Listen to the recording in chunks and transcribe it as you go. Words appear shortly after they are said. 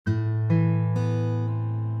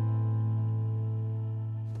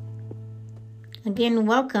Again,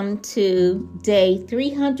 welcome to day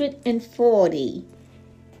 340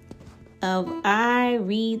 of I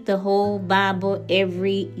Read the Whole Bible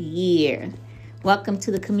Every Year. Welcome to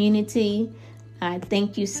the community. I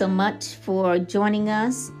thank you so much for joining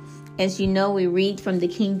us. As you know, we read from the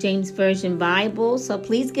King James Version Bible, so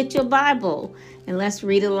please get your Bible and let's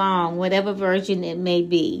read along, whatever version it may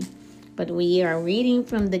be. But we are reading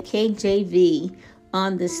from the KJV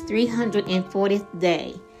on this 340th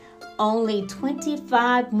day. Only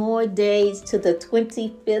 25 more days to the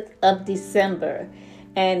 25th of December.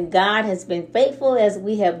 And God has been faithful as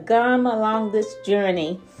we have gone along this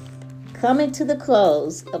journey, coming to the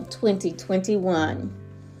close of 2021.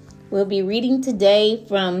 We'll be reading today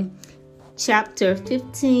from chapter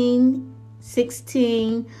 15,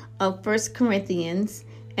 16 of 1 Corinthians,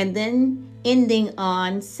 and then ending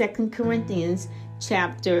on 2 Corinthians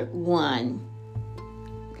chapter 1.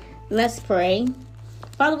 Let's pray.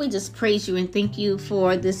 Father, we just praise you and thank you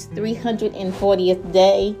for this 340th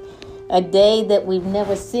day, a day that we've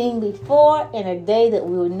never seen before and a day that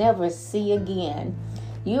we will never see again.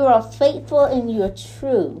 You are faithful and you are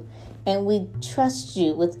true, and we trust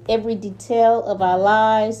you with every detail of our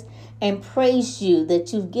lives and praise you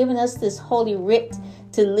that you've given us this holy writ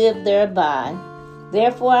to live thereby.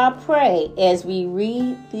 Therefore, I pray as we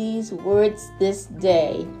read these words this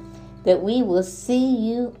day that we will see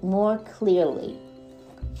you more clearly,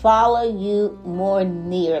 follow you more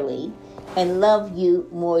nearly, and love you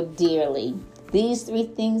more dearly. These three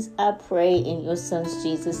things I pray in your Son's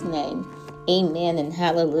Jesus' name. Amen and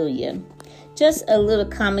hallelujah. Just a little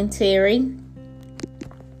commentary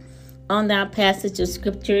on our passage of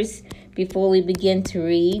scriptures before we begin to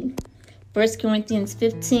read. 1 Corinthians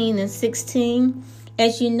 15 and 16.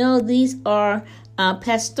 As you know, these are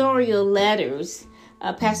pastoral letters,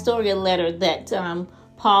 a pastoral letter that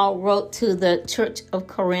Paul wrote to the church of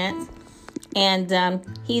Corinth, and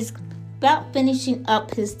he's about finishing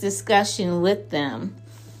up his discussion with them.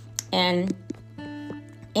 And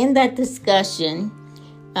in that discussion,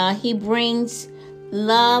 he brings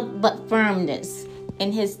love but firmness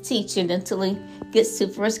in his teaching until he gets to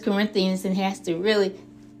 1 Corinthians and has to really,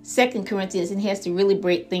 2 Corinthians, and has to really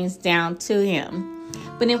break things down to him.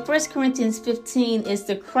 But in 1 Corinthians 15 is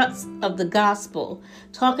the crux of the gospel,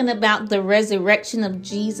 talking about the resurrection of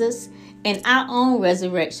Jesus and our own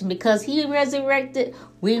resurrection. Because he resurrected,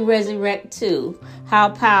 we resurrect too. How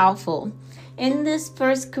powerful. In this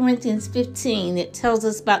 1 Corinthians 15, it tells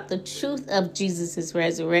us about the truth of Jesus'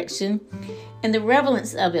 resurrection and the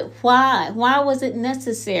relevance of it. Why? Why was it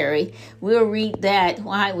necessary? We'll read that,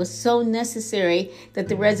 why it was so necessary that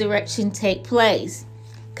the resurrection take place.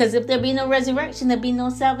 Because if there be no resurrection, there be no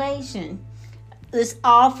salvation. It's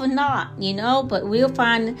all for naught, but we'll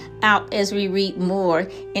find out as we read more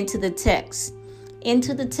into the text.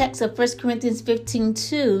 Into the text of 1 Corinthians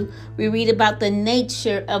 15:2, we read about the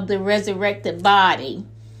nature of the resurrected body.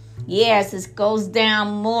 Yes, it goes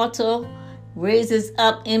down mortal, raises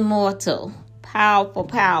up immortal. Powerful,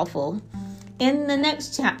 powerful. In the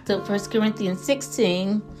next chapter, 1 Corinthians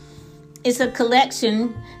 16, it's a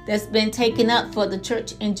collection that's been taken up for the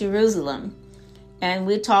church in Jerusalem. And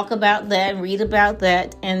we'll talk about that and read about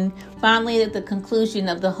that. And finally, at the conclusion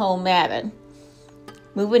of the whole matter.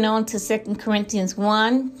 Moving on to 2 Corinthians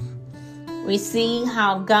 1, we see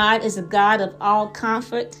how God is a God of all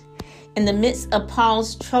comfort. In the midst of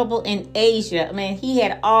Paul's trouble in Asia, he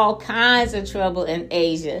had all kinds of trouble in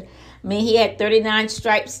Asia. He had 39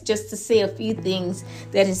 stripes, just to say a few things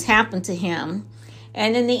that has happened to him.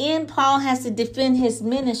 And in the end, Paul has to defend his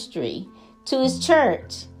ministry to his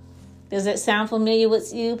church. Does that sound familiar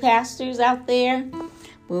with you pastors out there?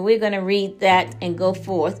 Well, we're going to read that and go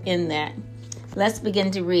forth in that. Let's begin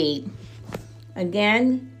to read.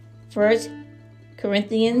 Again, 1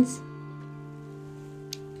 Corinthians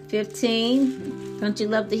 15. Don't you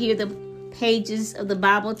love to hear the pages of the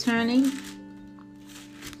Bible turning?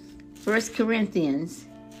 1 Corinthians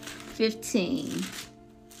 15.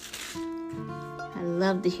 I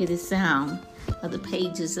love to hear the sound of the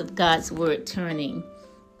pages of God's word turning.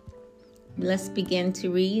 Let's begin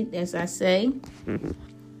to read, as I say.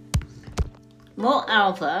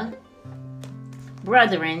 Moreover,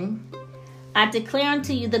 brethren, I declare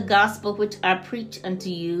unto you the gospel which I preach unto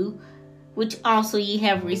you, which also ye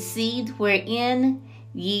have received, wherein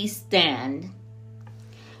ye stand,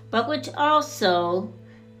 but which also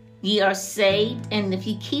ye are saved, and if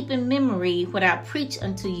ye keep in memory what I preach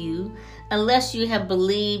unto you, unless you have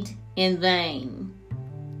believed in vain.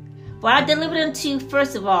 For I delivered unto you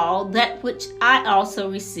first of all that which I also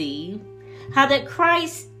received, how that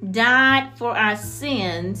Christ died for our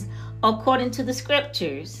sins according to the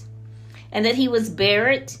scriptures, and that he was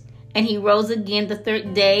buried, And he rose again the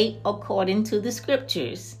third day according to the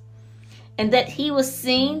scriptures. And that he was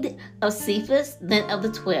seen of Cephas, then of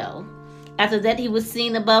the 12. After that he was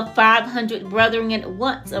seen above 500 brethren at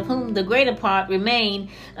once, of whom the greater part remain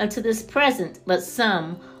unto this present, but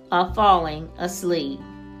some are falling asleep.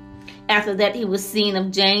 After that he was seen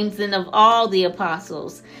of James and of all the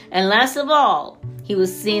apostles. And last of all, he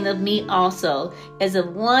was seen of me also, as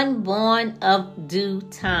of one born of due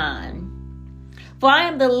time. For I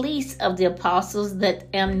am the least of the apostles, that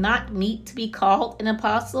am not meet to be called an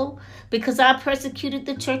apostle, because I persecuted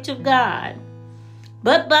the church of God.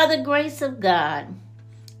 But by the grace of God,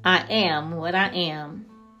 I am what I am.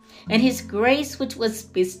 And his grace which was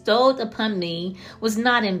bestowed upon me was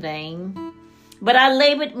not in vain. But I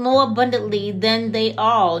labored more abundantly than they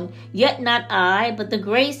all, yet not I, but the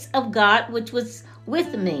grace of God which was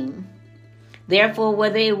with me. Therefore,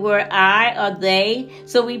 whether it were I or they,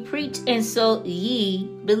 so we preached, and so ye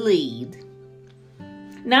believed.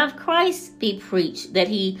 Now if Christ be preached that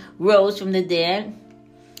he rose from the dead,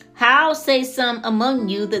 how say some among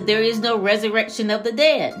you that there is no resurrection of the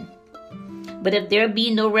dead? But if there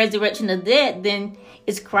be no resurrection of the dead, then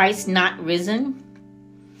is Christ not risen?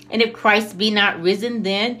 And if Christ be not risen,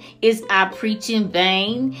 then is our preaching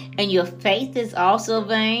vain, and your faith is also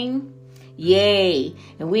vain? Yea,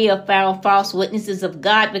 and we have found false witnesses of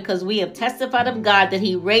God, because we have testified of God that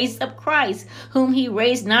he raised up Christ, whom he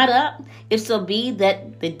raised not up, if so be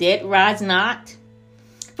that the dead rise not.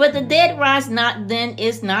 For if the dead rise not, then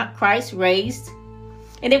is not Christ raised?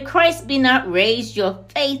 And if Christ be not raised, your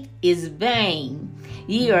faith is vain.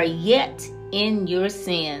 Ye are yet in your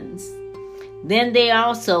sins. Then they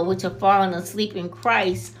also which are fallen asleep in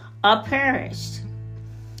Christ are perished.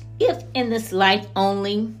 If in this life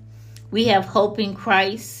only we have hope in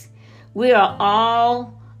Christ, we are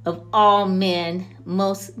all of all men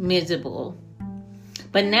most miserable.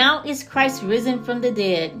 But now is Christ risen from the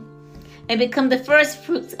dead, and become the first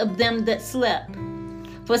fruits of them that slept.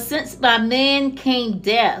 For since by man came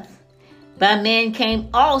death, by man came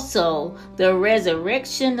also the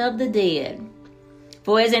resurrection of the dead.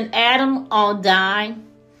 For as in Adam all die,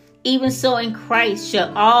 even so in Christ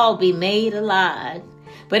shall all be made alive.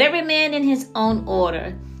 But every man in his own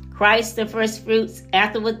order, Christ the first fruits,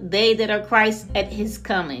 afterward they that are Christ at his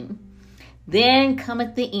coming. Then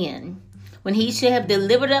cometh the end, when he shall have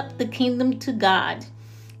delivered up the kingdom to God,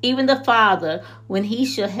 even the Father, when he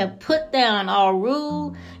shall have put down all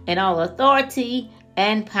rule and all authority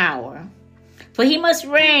and power. For he must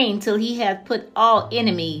reign till he hath put all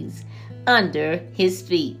enemies under his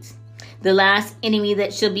feet. The last enemy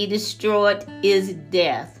that shall be destroyed is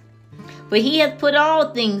death. For he hath put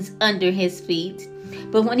all things under his feet.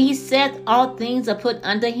 But when he saith all things are put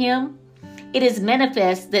under him, it is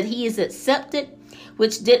manifest that he is accepted,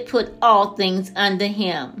 which did put all things under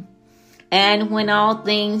him. And when all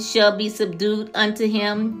things shall be subdued unto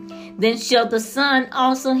him, then shall the Son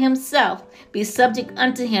also himself be subject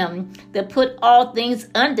unto him that put all things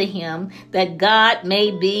under him, that God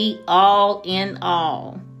may be all in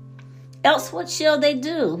all. Else what shall they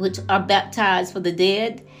do which are baptized for the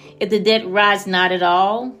dead, if the dead rise not at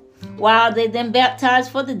all? Why are they then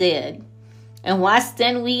baptized for the dead? And why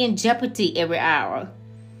stand we in jeopardy every hour?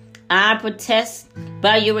 I protest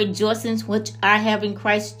by your rejoicings which I have in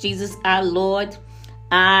Christ Jesus our Lord,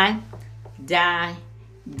 I die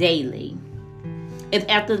daily. If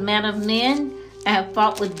after the manner of men I have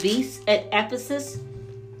fought with beasts at Ephesus,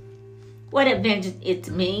 what advantage it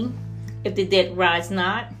to me, if the dead rise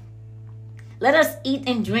not? Let us eat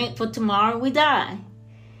and drink, for tomorrow we die.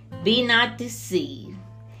 Be not deceived.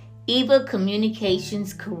 Evil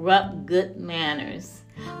communications corrupt good manners.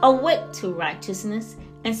 Awake to righteousness,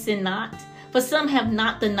 and sin not. For some have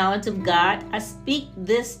not the knowledge of God. I speak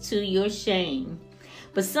this to your shame.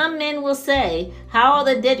 But some men will say, how are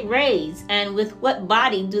the dead raised, and with what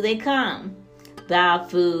body do they come? Thou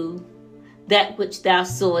fool, that which thou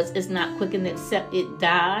sowest is not quickened except it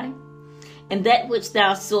die. And that which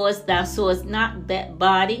thou sowest not that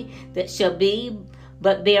body that shall be,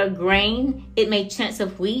 but bear grain, it may chance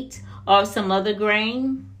of wheat or some other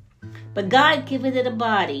grain. But God giveth it a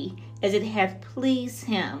body, as it hath pleased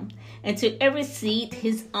him, and to every seed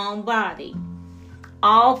his own body.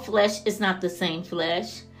 All flesh is not the same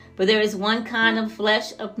flesh, but there is one kind of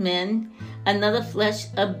flesh of men, another flesh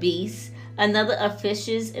of beasts, another of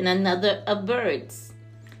fishes, and another of birds.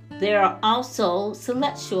 There are also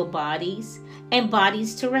celestial bodies, and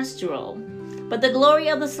bodies terrestrial. But the glory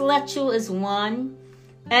of the celestial is one,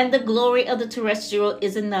 and the glory of the terrestrial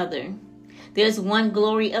is another. There is one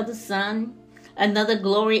glory of the sun, another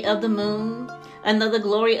glory of the moon, another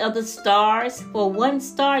glory of the stars, for one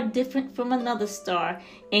star different from another star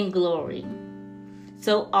in glory.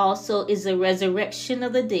 So also is the resurrection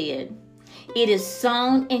of the dead. It is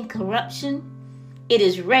sown in corruption, it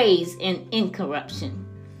is raised in incorruption.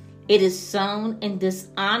 It is sown in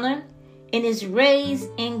dishonor, and is raised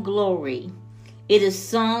in glory. It is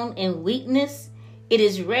sown in weakness, it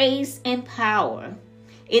is raised in power.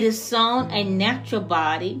 It is sown a natural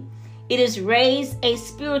body, it is raised a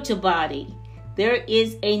spiritual body. There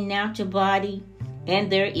is a natural body, and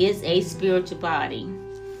there is a spiritual body.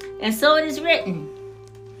 And so it is written,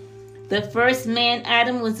 the first man,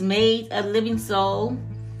 Adam, was made a living soul.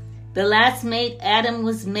 The last made, Adam,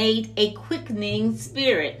 was made a quickening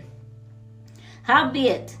spirit.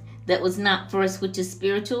 Howbeit, that was not first which is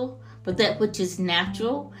spiritual, but that which is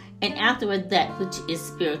natural, and afterward that which is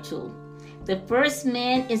spiritual. The first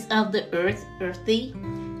man is of the earth, earthy.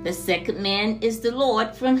 The second man is the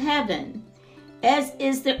Lord from heaven. As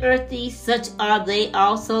is the earthy, such are they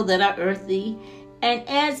also that are earthy. And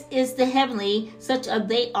as is the heavenly, such are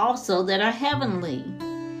they also that are heavenly.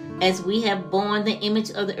 As we have borne the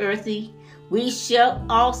image of the earthy, we shall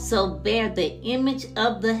also bear the image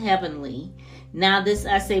of the heavenly. Now this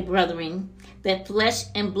I say, brethren, that flesh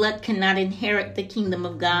and blood cannot inherit the kingdom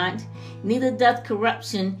of God, neither doth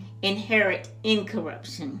corruption inherit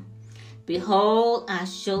incorruption. Behold, I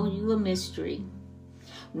show you a mystery.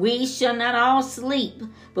 We shall not all sleep,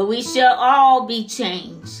 but we shall all be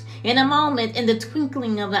changed. In a moment, in the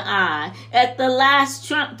twinkling of an eye, at the last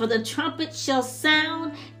trump, for the trumpet shall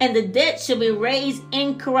sound, and the dead shall be raised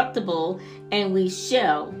incorruptible, and we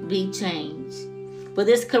shall be changed. For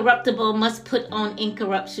this corruptible must put on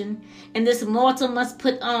incorruption, and this mortal must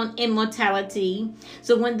put on immortality.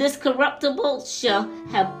 So when this corruptible shall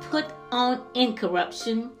have put on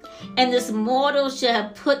incorruption, and this mortal shall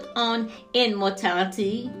have put on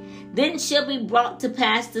immortality, then shall be brought to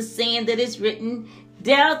pass the saying that is written,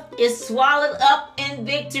 death is swallowed up in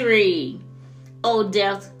victory. O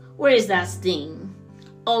death, where is thy sting?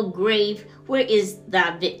 O grave, where is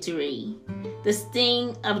thy victory? The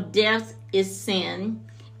sting of death is sin,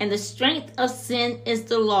 and the strength of sin is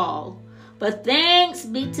the law. But thanks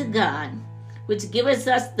be to God, which giveth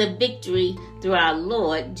us the victory through our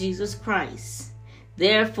Lord Jesus Christ.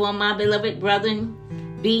 Therefore, my beloved brethren,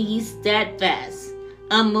 be ye steadfast,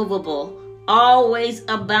 unmovable, always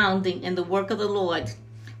abounding in the work of the Lord,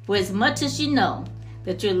 for as much as you know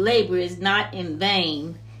that your labor is not in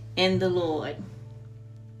vain in the Lord.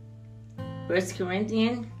 1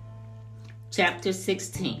 Corinthians chapter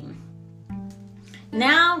 16.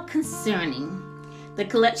 Now concerning the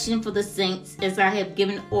collection for the saints, as I have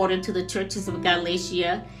given order to the churches of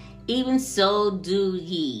Galatia, even so do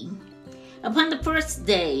ye. Upon the first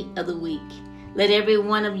day of the week, let every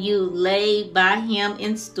one of you lay by him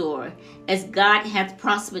in store, as God hath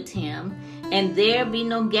prospered him, and there be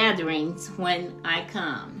no gatherings when I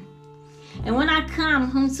come. And when I come,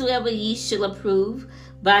 whomsoever ye shall approve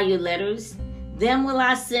by your letters, them will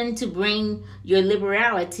I send to bring your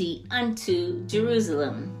liberality unto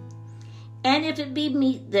Jerusalem. And if it be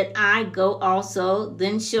meet that I go also,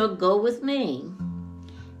 then shall go with me.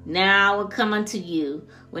 Now I will come unto you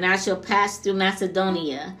when I shall pass through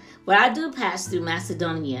Macedonia, for I do pass through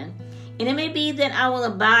Macedonia. And it may be that I will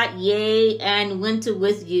abide, yea, and winter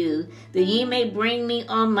with you, that ye may bring me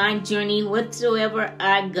on my journey whatsoever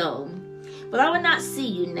I go. But I will not see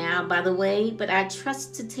you now by the way, but I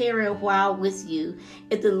trust to tarry a while with you,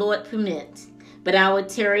 if the Lord permit. But I will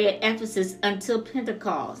tarry at Ephesus until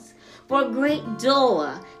Pentecost. For a great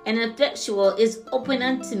door and effectual is open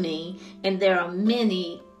unto me, and there are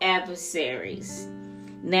many adversaries.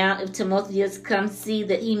 Now if Timotheus come, see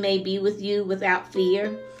that he may be with you without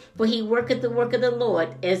fear, for he worketh the work of the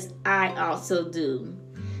Lord, as I also do.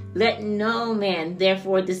 Let no man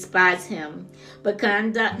therefore despise him, but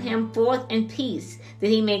conduct him forth in peace, that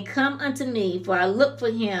he may come unto me, for I look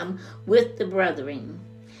for him with the brethren.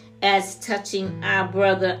 As touching our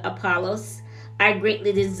brother Apollos, I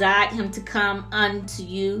greatly desired him to come unto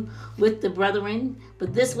you with the brethren,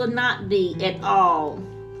 but this will not be at all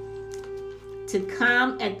to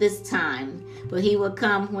come at this time, but he will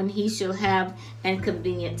come when he shall have an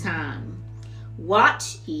convenient time.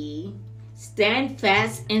 Watch ye, stand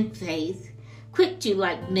fast in faith, quit you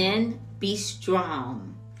like men, be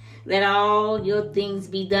strong. Let all your things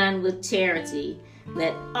be done with charity.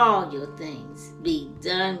 Let all your things be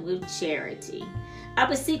done with charity. I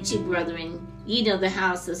beseech you, brethren, ye know the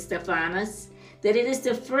house of Stephanas, that it is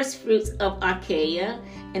the first fruits of Achaia,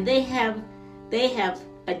 and they have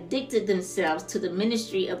addicted themselves to the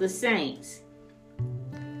ministry of the saints,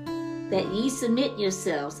 that ye submit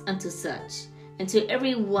yourselves unto such. and to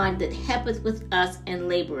every one that helpeth with us and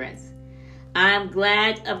laboureth. I am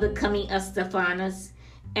glad of the coming of Stephanas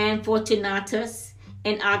and Fortunatus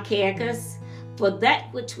and Achaicus, for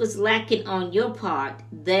that which was lacking on your part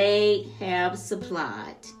they have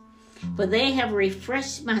supplied. For they have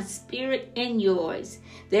refreshed my spirit and yours.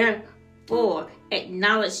 Therefore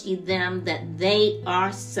acknowledge ye them that they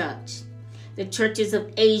are such. The churches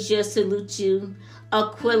of Asia salute you.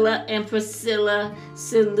 Aquila and Priscilla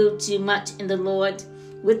salute you much in the Lord,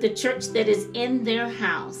 with the church that is in their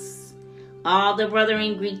house. All the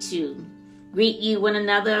brethren greet you. Greet ye one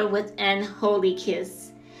another with an holy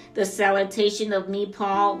kiss. The salutation of me,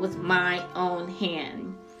 Paul, with my own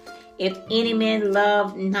hand. If any man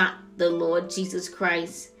love not the Lord Jesus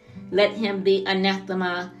Christ, let him be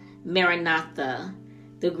anathema, Maranatha.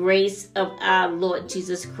 The grace of our Lord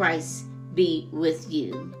Jesus Christ be with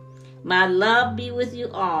you. My love be with you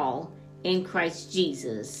all in Christ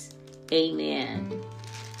Jesus. Amen.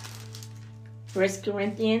 1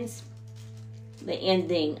 Corinthians, the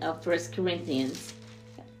ending of 1 Corinthians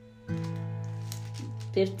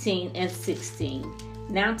 15 and 16.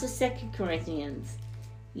 Now to 2 Corinthians.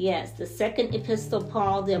 Yes, the second epistle of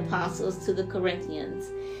Paul the Apostle to the Corinthians.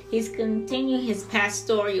 He's continuing his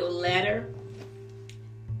pastoral letter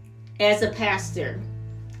as a pastor.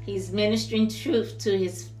 He's ministering truth to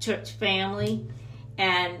his church family,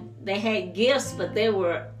 and they had gifts, but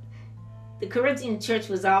the Corinthian church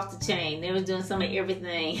was off the chain. They were doing some of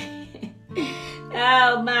everything.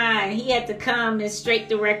 Oh my, he had to come and straight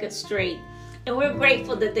the record straight. And we're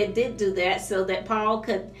grateful that they did do that so that Paul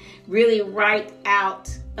could really write out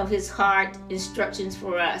of his heart instructions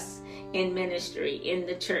for us in ministry, in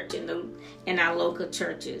the church, in our local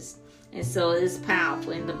churches. And so it is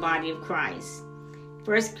powerful in the body of Christ.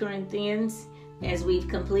 1 Corinthians, as we've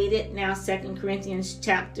completed, now 2 Corinthians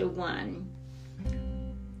chapter 1.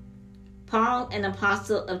 Paul, an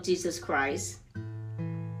apostle of Jesus Christ,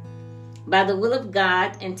 by the will of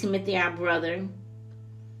God, and Timothy our brother,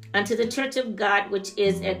 unto the church of God which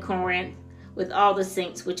is at Corinth, with all the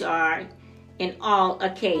saints which are in all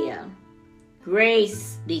Achaia.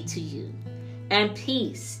 Grace be to you, and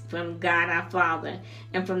peace from God our Father,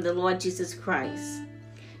 and from the Lord Jesus Christ.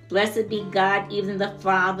 Blessed be God, even the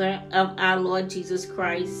Father of our Lord Jesus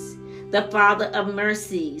Christ, the Father of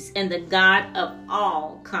mercies, and the God of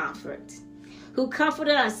all comfort, who comfort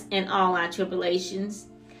us in all our tribulations,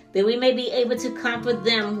 that we may be able to comfort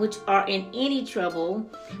them which are in any trouble,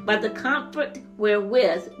 by the comfort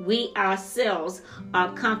wherewith we ourselves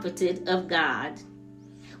are comforted of God.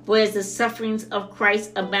 For as the sufferings of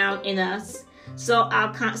Christ abound in us, so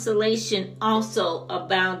our consolation also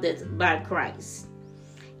aboundeth by Christ.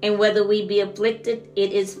 And whether we be afflicted,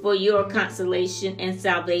 it is for your consolation and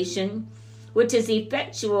salvation, which is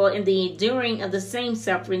effectual in the enduring of the same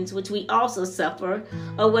sufferings which we also suffer,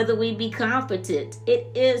 or whether we be comforted, it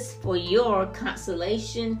is for your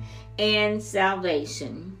consolation and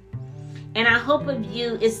salvation. And our hope of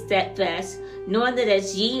you is steadfast, knowing that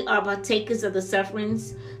as ye are partakers of the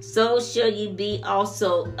sufferings, so shall ye be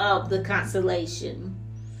also of the consolation.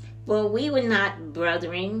 For we would not,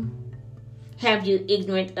 brethren, have you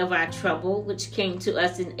ignorant of our trouble which came to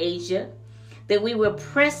us in Asia, that we were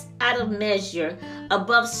pressed out of measure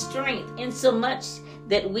above strength, insomuch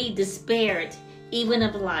that we despaired even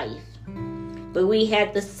of life. But we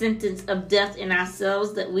had the sentence of death in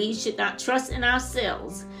ourselves, that we should not trust in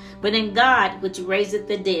ourselves, but in God which raiseth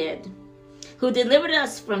the dead, who delivered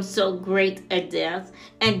us from so great a death,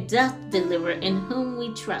 and doth deliver, in whom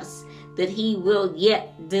we trust that he will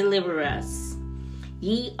yet deliver us.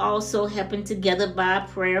 Ye also happen together by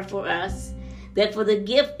prayer for us, that for the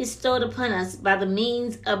gift bestowed upon us by the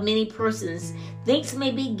means of many persons, thanks may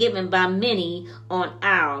be given by many on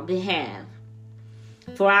our behalf.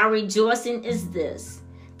 For our rejoicing is this,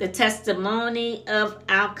 the testimony of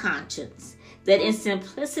our conscience, that in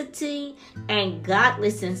simplicity and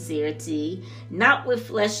godly sincerity, not with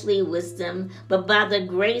fleshly wisdom, but by the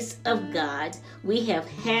grace of God, we have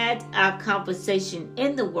had our conversation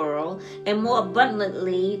in the world, and more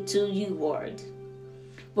abundantly to you, Lord.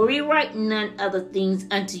 For we write none other things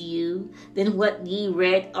unto you than what ye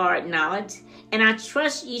read or acknowledge, and I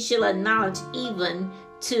trust ye shall acknowledge even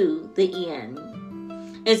to the end.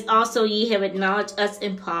 As also ye have acknowledged us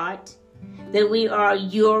in part, that we are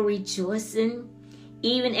your rejoicing,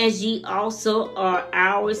 even as ye also are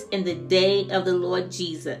ours in the day of the Lord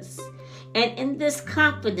Jesus. And in this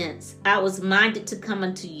confidence I was minded to come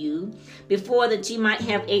unto you, before that ye might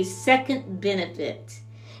have a second benefit,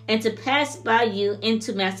 and to pass by you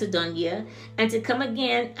into Macedonia, and to come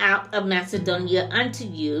again out of Macedonia unto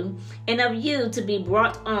you, and of you to be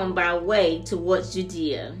brought on by way towards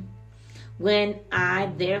Judea. When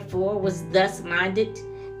I therefore was thus minded,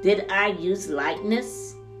 did I use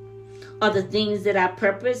lightness? Or the things that I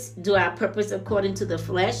purpose, do I purpose according to the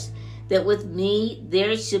flesh, that with me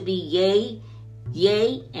there should be yea,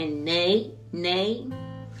 yea, and nay, nay?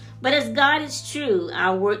 But as God is true,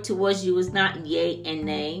 our word towards you is not yea and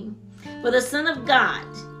nay. For the Son of God,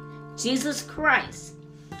 Jesus Christ,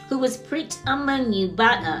 who was preached among you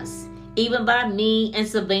by us, even by me and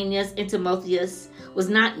Silvanus and Timotheus, was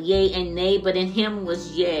not yea and nay, but in him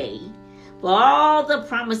was yea. For all the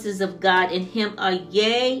promises of God in him are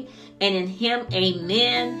yea, and in him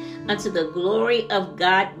amen, unto the glory of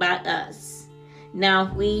God by us.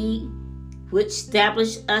 Now we, which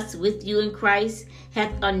established us with you in Christ,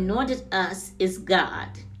 hath anointed us is God,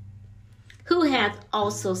 who hath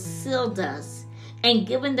also sealed us, and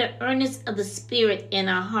given the earnest of the Spirit in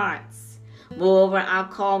our hearts. Moreover, I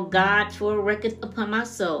call God for a record upon my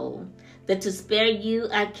soul, that to spare you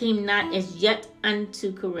I came not as yet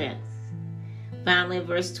unto Corinth. Finally,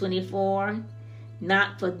 verse 24,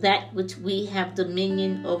 not for that which we have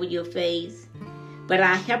dominion over your faith, but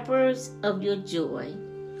are helpers of your joy,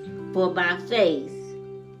 for by faith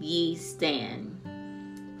ye stand.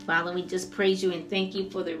 Father, we just praise you and thank you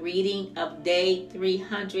for the reading of day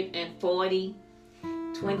 340.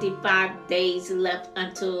 25 days left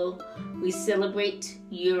until we celebrate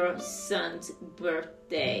your son's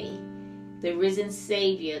birthday. The risen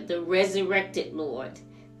Savior, the resurrected Lord.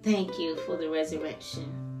 Thank you for the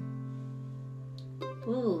resurrection.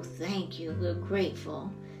 Oh, thank you. We're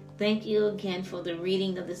grateful. Thank you again for the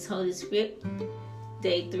reading of this Holy Script.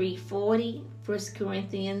 Day 340, 1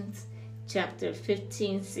 Corinthians chapter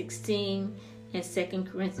 15, 16, and 2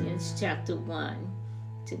 Corinthians chapter 1.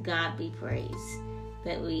 To God be praised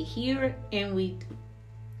that we hear and we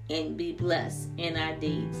and be blessed in our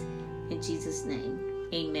deeds. In Jesus' name,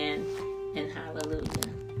 amen and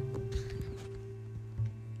hallelujah.